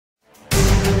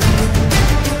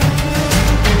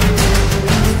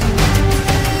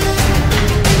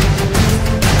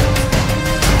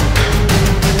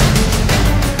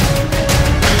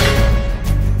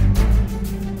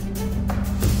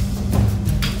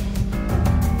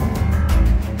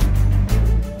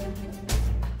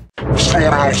Yeah,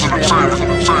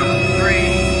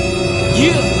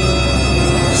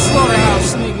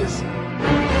 slaughterhouse niggas.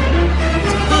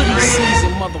 Hoodie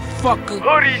season, motherfucker.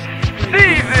 Hoodie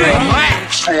season.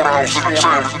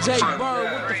 BYRD,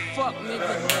 what the fuck, nigga?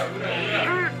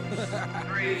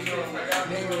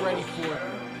 They ain't ready for it.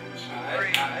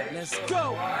 Let's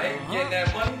go. Get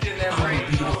that money, get that money. I'ma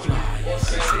be the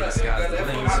flyest. They say the sky's the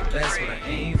limit, so that's what I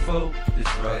aim for. The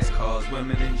drugs cause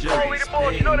women and Only juries the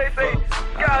boys, you know they say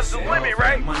sky's the limit,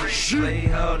 right? Play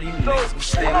hard, you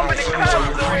So, I'm up in the clouds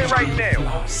somewhere right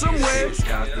now. somewhere.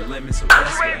 Sky's the limit, so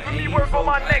that's what Ready I for me aim work on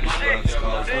my for. next shit.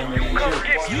 Then you come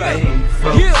get me.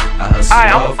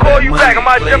 Alright, I'ma call you back. I'm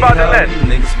about to jump out the net.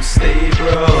 Niggas will stay,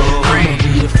 bro. I'ma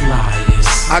be the flyest.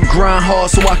 I grind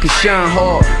hard so I can shine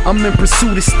hard. I'm in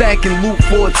pursuit of stacking loot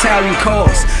for Italian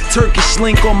cars. Turkish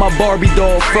link on my Barbie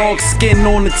doll. Frog skin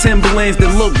on the Timberlands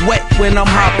that look wet when I'm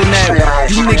hopping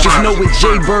out. You niggas know what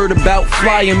BYRD about.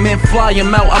 Fly 'em in, fly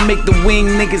 'em out. I make the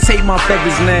wing niggas hate my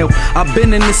feathers now. I've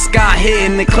been in the sky here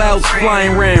and the clouds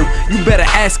flying round. You better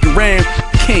ask around.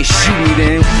 Can't shoot me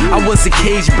down. I was a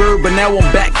cage bird, but now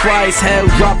I'm back fly as hell,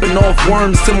 dropping off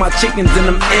worms to my chickens in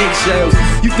them eggshells.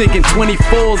 You thinking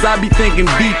 24s, I be thinking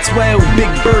B12, big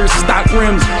birds, stock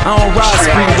rims. I don't ride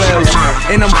spree wells,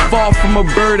 and I'm far from a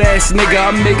bird ass nigga.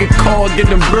 I make a call, get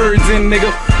them birds in, nigga.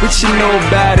 What you know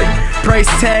about it? Price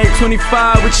tag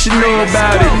 25, what you know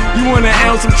about it? You want an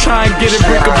ounce, I'm trying to get it,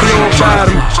 break a blow about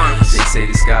him. They say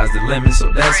the sky's the limit,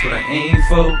 so that's what I aim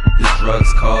for. The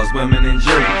drugs cause women and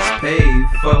juries pay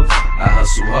for. I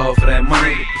hustle hard for that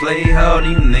money to play hard,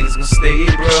 you niggas gon' stay,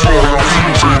 bro.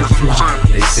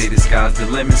 They say the sky's the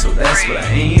limit, so that's what I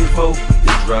aim for.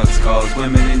 The drugs cause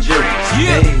women and juries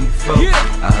pay for.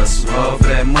 I hustle hard for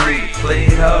that money to play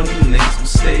hard, you niggas gon'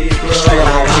 stay, bro.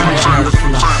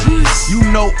 You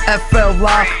know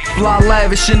FLI, fly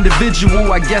lavish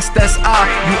individual, I guess that's I.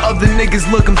 You other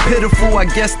niggas looking pitiful, I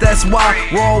guess that's why.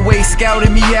 We're always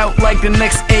scouting me out like the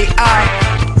next AI.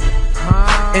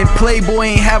 And Playboy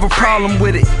ain't have a problem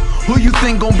with it. Who you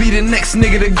think gon' be the next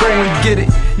nigga to go and get it?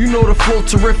 You know the flow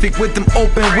terrific with them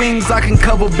open wings. I can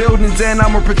cover buildings and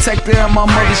I'm a protector of my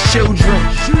mother's children.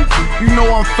 You know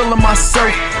I'm feeling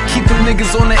myself, keep them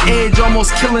niggas on the edge,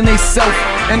 almost killing theyself.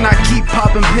 And I keep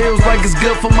popping pills like it's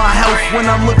good for my health. When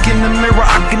I look in the mirror,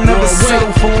 I can never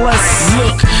settle for less.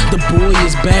 Look, the boy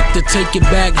is back to take it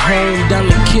back home, down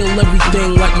to kill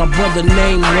everything like my brother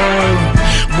named Rome.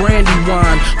 Brandy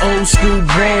wine, old school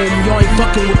Rome. Y'all ain't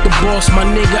fucking with the boss, my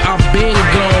nigga, I've been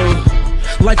gone.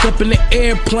 Like up in the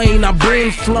airplane, I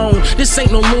been flown. This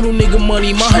ain't no little nigga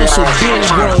money, my hustle been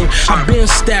grown. I been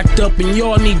stacked up and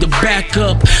y'all need to back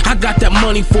up. I got that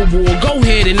money for war, go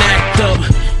ahead and act up.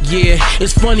 Yeah,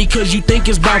 it's funny cause you think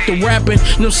it's about the rapping.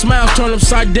 Them smiles turn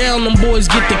upside down, them boys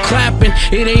get the clapping.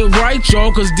 It ain't right,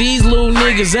 y'all, cause these little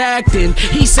niggas acting.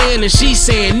 He saying and she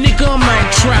saying, nigga, I'm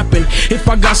out trapping. If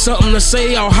I got something to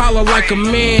say, I'll holler like a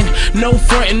man. No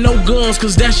frontin', no guns,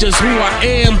 cause that's just who I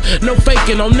am. No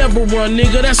faking, I'll never run,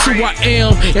 nigga, that's who I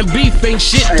am. And beef ain't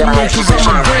shit to me, cause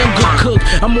I'm a damn good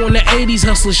cook. I'm on the 80s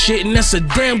hustler shit, and that's a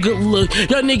damn good look.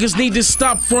 Y'all niggas need to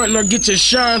stop frontin' or get your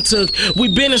shine took.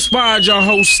 We been inspired, y'all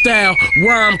whole style,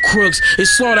 rhyme crooks.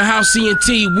 It's Slaughterhouse ENT,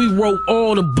 we wrote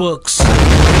all the books.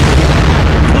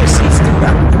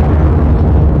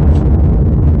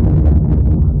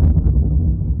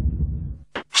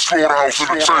 Slaughterhouse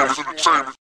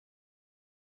Entertainment.